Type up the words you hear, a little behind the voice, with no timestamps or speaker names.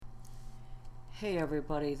Hey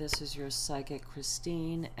everybody, this is your psychic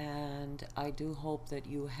Christine, and I do hope that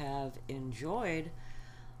you have enjoyed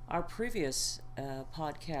our previous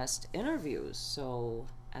podcast interviews. So,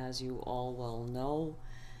 as you all well know,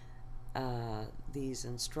 these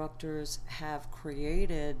instructors have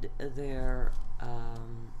created their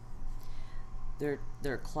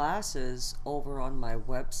classes over on my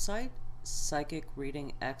website,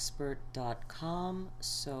 psychicreadingexpert.com.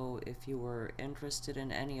 So if you were interested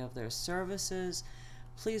in any of their services,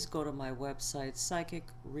 please go to my website,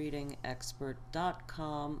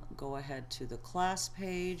 psychicreadingexpert.com. Go ahead to the class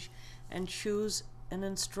page and choose an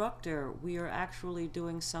instructor. We are actually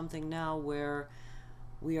doing something now where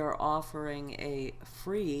we are offering a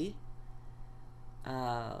free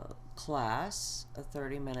class, a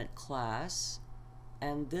 30-minute class,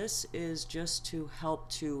 and this is just to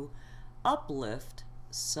help to uplift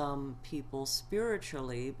some people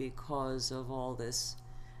spiritually because of all this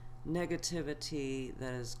negativity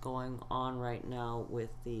that is going on right now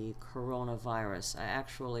with the coronavirus. I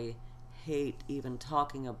actually hate even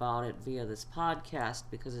talking about it via this podcast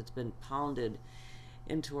because it's been pounded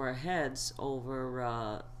into our heads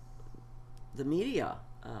over the media,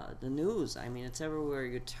 the news. I mean, it's everywhere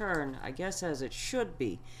you turn, I guess, as it should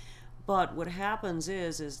be. But what happens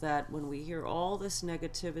is that when we hear all this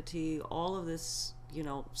negativity, all of this,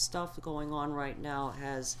 stuff going on right now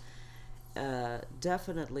has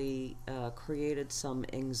definitely created some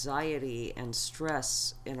anxiety and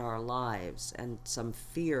stress in our lives and some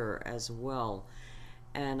fear as well.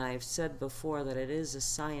 And I've said before that it is a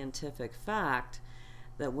scientific fact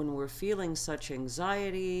that when we're feeling such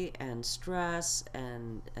anxiety and stress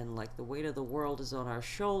and like the weight of the world is on our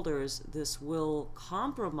shoulders, this will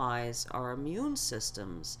compromise our immune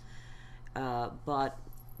systems. But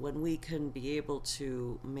when we can be able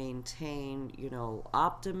to maintain,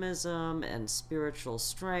 optimism and spiritual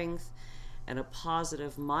strength and a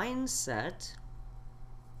positive mindset,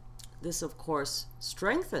 this, of course,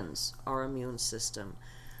 strengthens our immune system.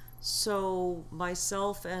 So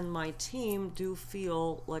myself and my team do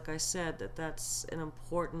feel, like I said, that that's an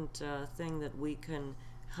important thing that we can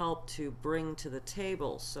help to bring to the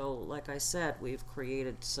table. So like I said, we've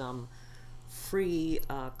created some free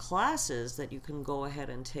classes that you can go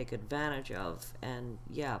ahead and take advantage of. And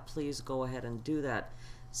yeah, please go ahead and do that,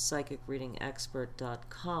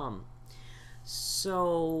 psychicreadingexpert.com.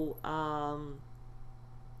 So I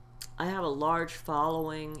have a large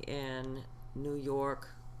following in New York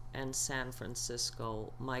and San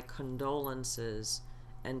Francisco. My condolences,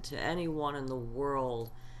 and to anyone in the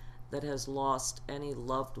world that has lost any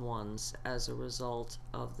loved ones as a result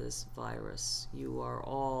of this virus. You are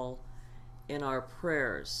all in our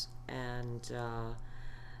prayers, and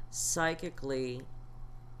psychically,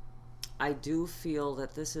 I do feel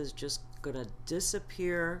that this is just going to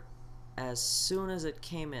disappear as soon as it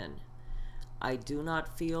came in. I do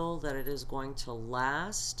not feel that it is going to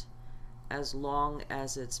last as long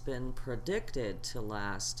as it's been predicted to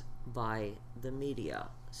last by the media.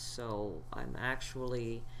 So I'm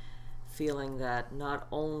actually feeling that not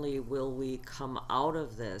only will we come out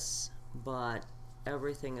of this, but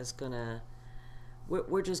everything is gonna,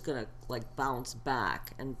 we're just gonna like bounce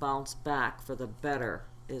back for the better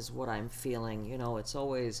is what I'm feeling. It's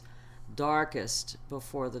always darkest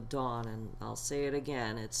before the dawn, and I'll say it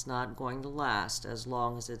again, it's not going to last as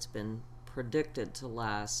long as it's been predicted to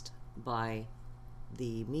last by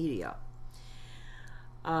the media.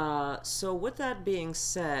 So with that being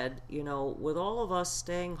said, with all of us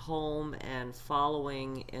staying home and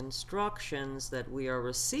following instructions that we are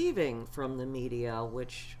receiving from the media,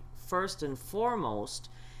 which first and foremost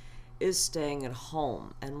is staying at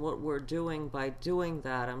home. And what we're doing by doing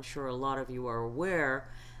that, I'm sure a lot of you are aware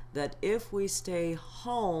that if we stay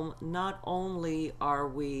home, not only are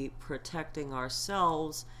we protecting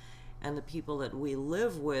ourselves and the people that we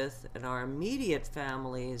live with and our immediate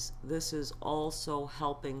families, this is also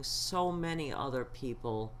helping so many other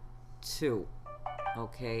people too,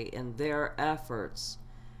 okay, in their efforts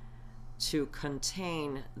to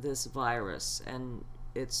contain this virus. And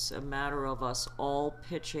it's a matter of us all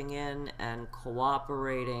pitching in and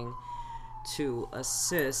cooperating to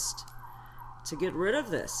assist to get rid of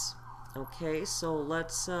this. Okay, so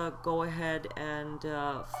let's go ahead and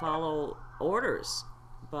follow orders.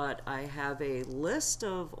 But I have a list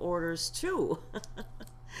of orders too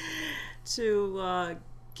to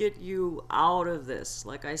get you out of this.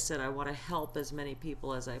 Like I said, I want to help as many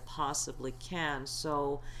people as I possibly can.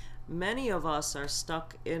 So many of us are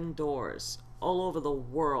stuck indoors all over the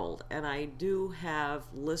world, and I do have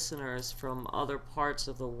listeners from other parts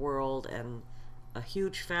of the world and a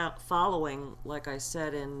huge following, like I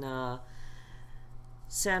said, in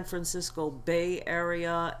San Francisco Bay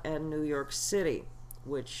Area and New York City,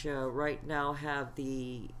 which right now have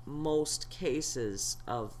the most cases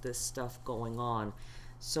of this stuff going on.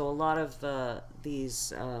 So a lot of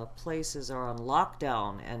these places are on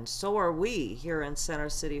lockdown, and so are we here in Center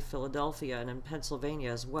City, Philadelphia, and in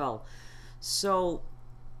Pennsylvania as well. So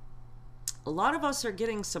a lot of us are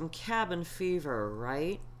getting some cabin fever,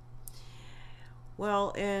 right?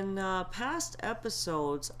 Well, in past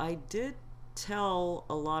episodes, I did tell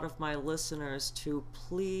a lot of my listeners to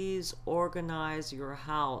please organize your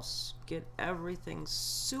house. Get everything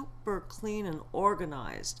super clean and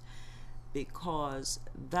organized, because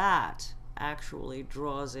that actually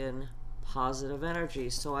draws in positive energy.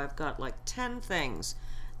 So I've got like 10 things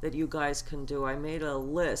that you guys can do. I made a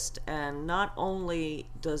list, and not only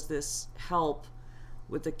does this help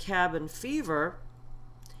with the cabin fever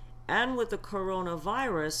and with the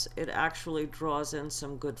coronavirus, it actually draws in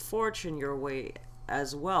some good fortune your way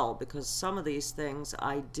as well, because some of these things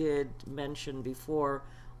I did mention before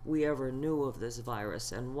we ever knew of this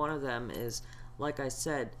virus. And one of them is, like I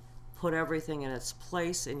said, put everything in its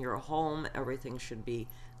place in your home. Everything should be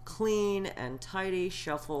clean and tidy.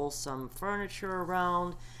 Shuffle some furniture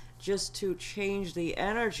around just to change the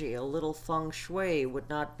energy. A little feng shui would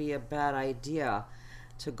not be a bad idea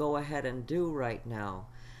to go ahead and do right now.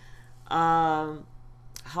 How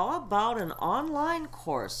about an online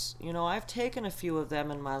course? You know, I've taken a few of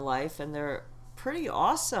them in my life, and they're pretty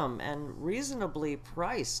awesome and reasonably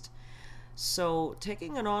priced. So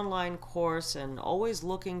taking an online course and always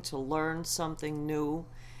looking to learn something new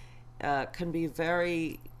can be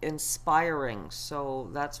very inspiring. So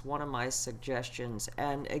that's one of my suggestions.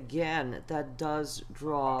 And again, that does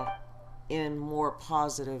draw in more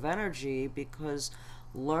positive energy, because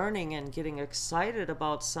learning and getting excited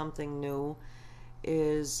about something new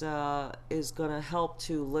is going to help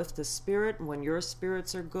to lift the spirit. And when your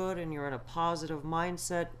spirits are good and you're in a positive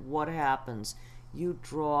mindset, what happens? You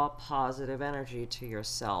draw positive energy to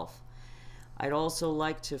yourself. I'd also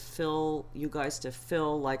like to fill you guys to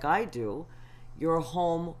fill, like I do, your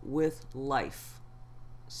home with life.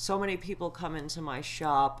 So many people come into my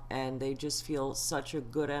shop and they just feel such a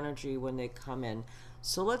good energy when they come in.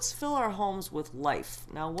 So let's fill our homes with life.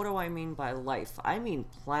 Now, what do I mean by life? I mean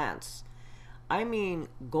plants. I mean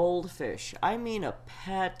goldfish. I mean a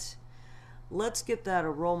pet. Let's get that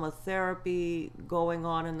aromatherapy going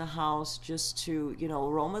on in the house, just to,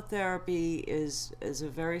 aromatherapy is a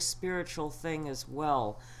very spiritual thing as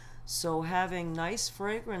well. So having nice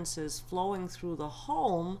fragrances flowing through the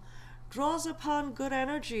home draws upon good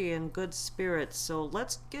energy and good spirits. So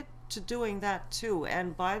let's get to doing that too.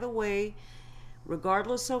 And by the way,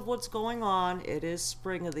 regardless of what's going on, it is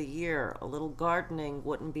spring of the year. A little gardening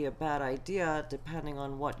wouldn't be a bad idea, depending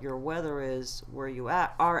on what your weather is where you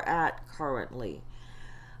are at currently.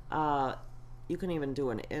 You can even do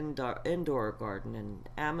an indoor garden, and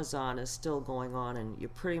Amazon is still going on, and you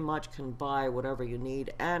pretty much can buy whatever you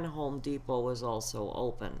need, and Home Depot is also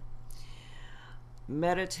open.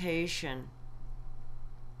 Meditation.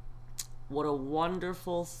 What a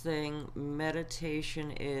wonderful thing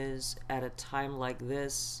meditation is at a time like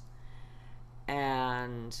this.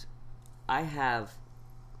 And I have,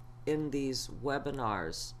 in these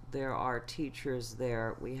webinars, there are teachers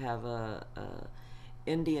there. We have a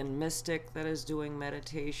Indian mystic that is doing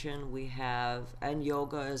meditation. We have, and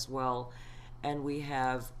yoga as well. And we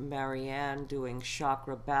have Marianne doing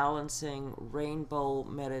chakra balancing, rainbow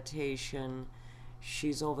meditation.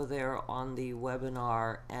 She's over there on the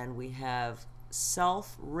webinar. And we have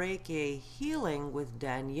self-Reiki healing with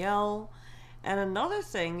Danielle. And another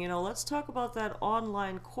thing, let's talk about that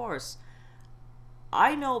online course.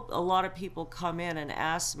 I know a lot of people come in and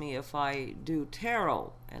ask me if I do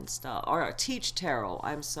tarot and stuff, or teach tarot,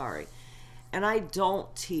 I'm sorry. And I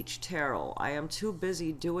don't teach tarot. I am too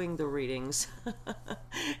busy doing the readings.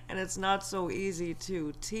 And it's not so easy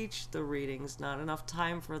to teach the readings, not enough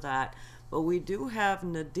time for that. But we do have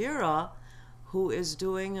Nadira, who is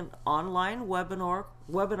doing an online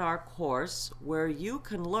webinar course where you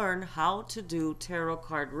can learn how to do tarot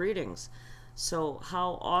card readings. So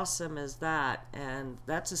how awesome is that? And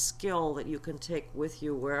that's a skill that you can take with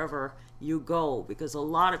you wherever you go, because a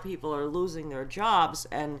lot of people are losing their jobs,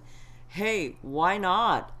 and hey, why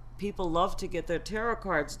not? People love to get their tarot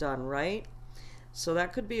cards done, right? So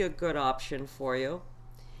that could be a good option for you.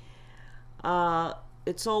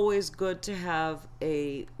 It's always good to have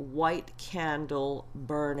a white candle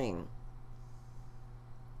burning.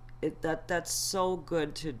 That's so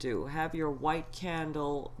good to do. Have your white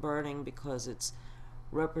candle burning, because it's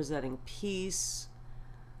representing peace,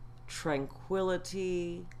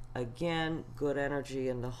 tranquility, again, good energy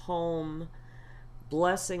in the home,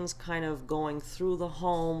 blessings kind of going through the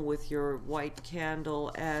home with your white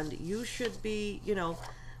candle, and you should be,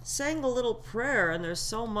 saying a little prayer. And there's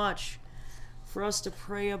so much for us to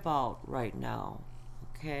pray about right now,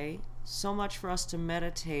 okay? So much for us to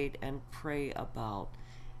meditate and pray about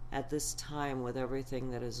at this time with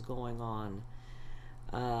everything that is going on.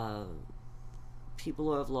 People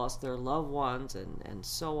who have lost their loved ones and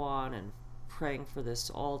so on, and praying for this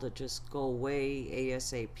all to just go away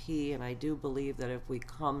ASAP. And I do believe that if we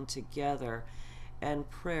come together and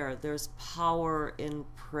prayer, there's power in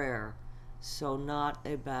prayer. So not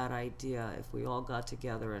a bad idea if we all got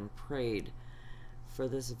together and prayed for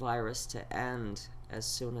this virus to end as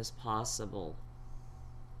soon as possible.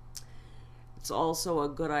 It's also a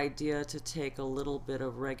good idea to take a little bit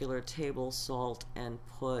of regular table salt and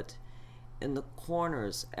put in the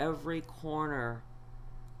corners, every corner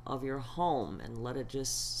of your home, and let it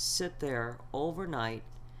just sit there overnight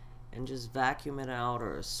and just vacuum it out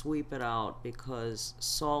or sweep it out, because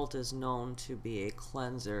salt is known to be a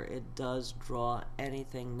cleanser. It does draw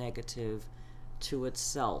anything negative to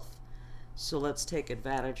itself. So let's take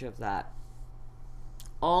advantage of that.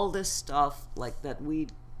 All this stuff like that we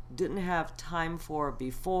didn't have time for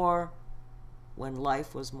before, when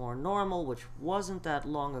life was more normal, which wasn't that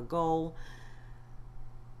long ago.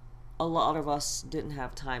 A lot of us didn't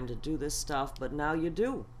have time to do this stuff, but now you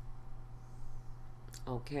do.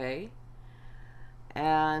 Okay?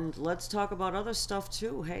 And let's talk about other stuff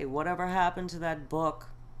too. Hey, whatever happened to that book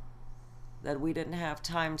that we didn't have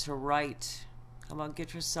time to write? Come on,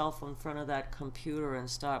 get yourself in front of that computer and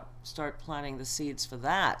start planting the seeds for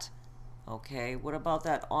that. Okay? What about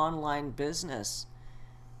that online business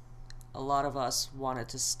a lot of us wanted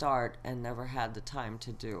to start and never had the time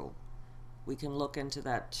to do? We can look into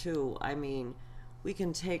that too. I mean, we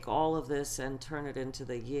can take all of this and turn it into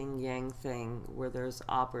the yin-yang thing, where there's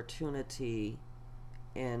opportunity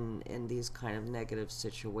in these kind of negative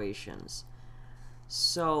situations.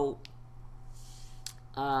 So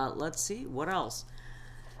let's see, what else?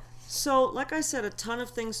 So, like I said, a ton of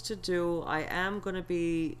things to do. I am going to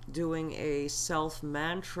be doing a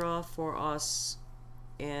self-mantra for us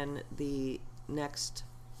in the next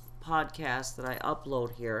podcast that I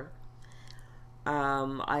upload here.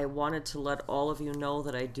 I wanted to let all of you know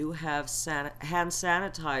that I do have hand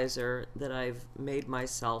sanitizer that I've made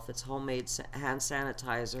myself. It's homemade hand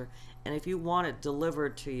sanitizer. And if you want it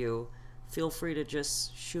delivered to you, feel free to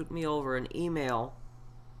just shoot me over an email.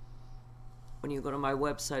 When you go to my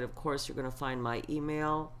website, of course, you're going to find my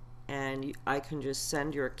email. And I can just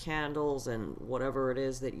send your candles and whatever it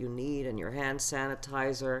is that you need and your hand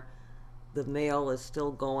sanitizer. The mail is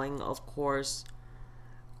still going, of course.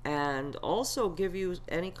 And also give you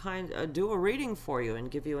any kind, do a reading for you and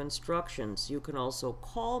give you instructions. You can also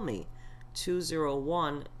call me,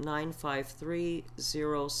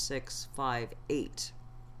 201-953-0658.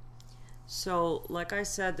 So, like I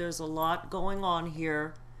said, there's a lot going on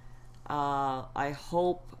here. I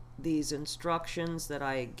hope these instructions that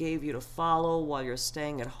I gave you to follow while you're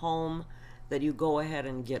staying at home, that you go ahead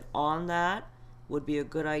and get on that, would be a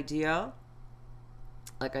good idea.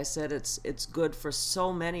 Like I said, it's good for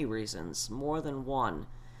so many reasons, more than one.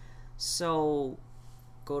 So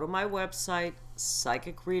go to my website,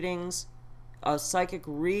 psychic reading,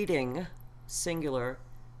 singular,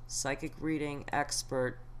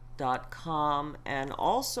 psychicreadingexpert.com. And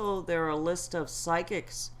also there are a list of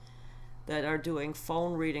psychics that are doing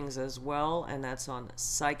phone readings as well, and that's on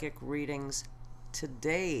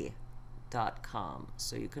psychicreadingstoday.com.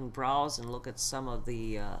 So you can browse and look at some of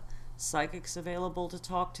the psychics available to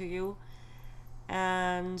talk to you.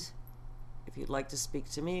 And if you'd like to speak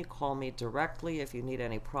to me, call me directly if you need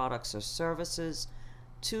any products or services.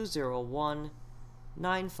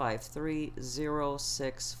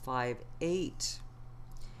 201-953-0658.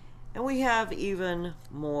 And we have even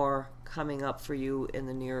more coming up for you in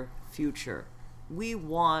the near future. We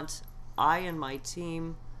want, I and my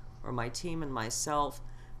team, or my team and myself,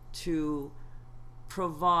 to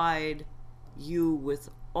provide you with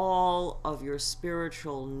all of your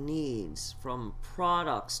spiritual needs, from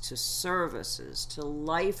products to services to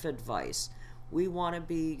life advice. We want to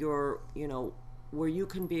be your, where you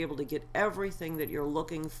can be able to get everything that you're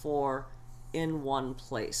looking for in one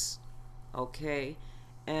place. Okay?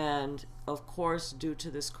 And of course, due to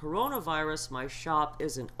this coronavirus, my shop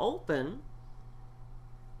isn't open,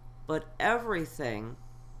 but everything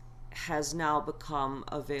has now become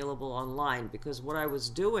available online, because what I was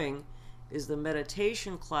doing is the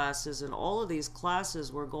meditation classes, and all of these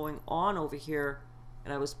classes were going on over here,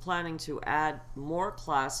 and I was planning to add more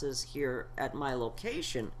classes here at my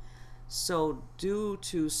location. So due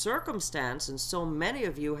to circumstance, and so many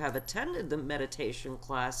of you have attended the meditation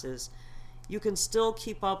classes, you can still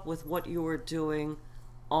keep up with what you are doing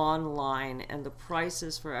online, and the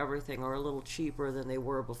prices for everything are a little cheaper than they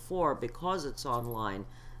were before because it's online.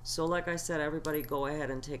 So like I said, everybody go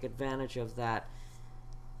ahead and take advantage of that.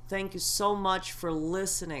 Thank you so much for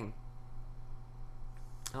listening.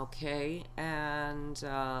 Okay, and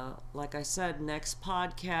like I said, next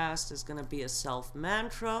podcast is going to be a self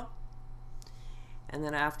mantra. And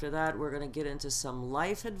then after that, we're going to get into some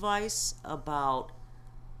life advice about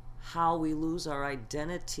how we lose our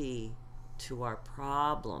identity to our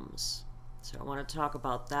problems. So I want to talk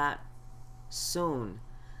about that soon.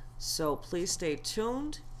 So please stay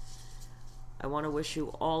tuned. I want to wish you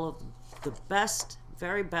all of the best,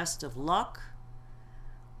 very best of luck.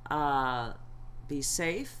 Be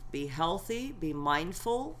safe, be healthy, be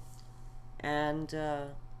mindful, and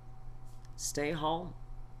stay home.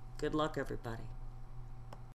 Good luck, everybody.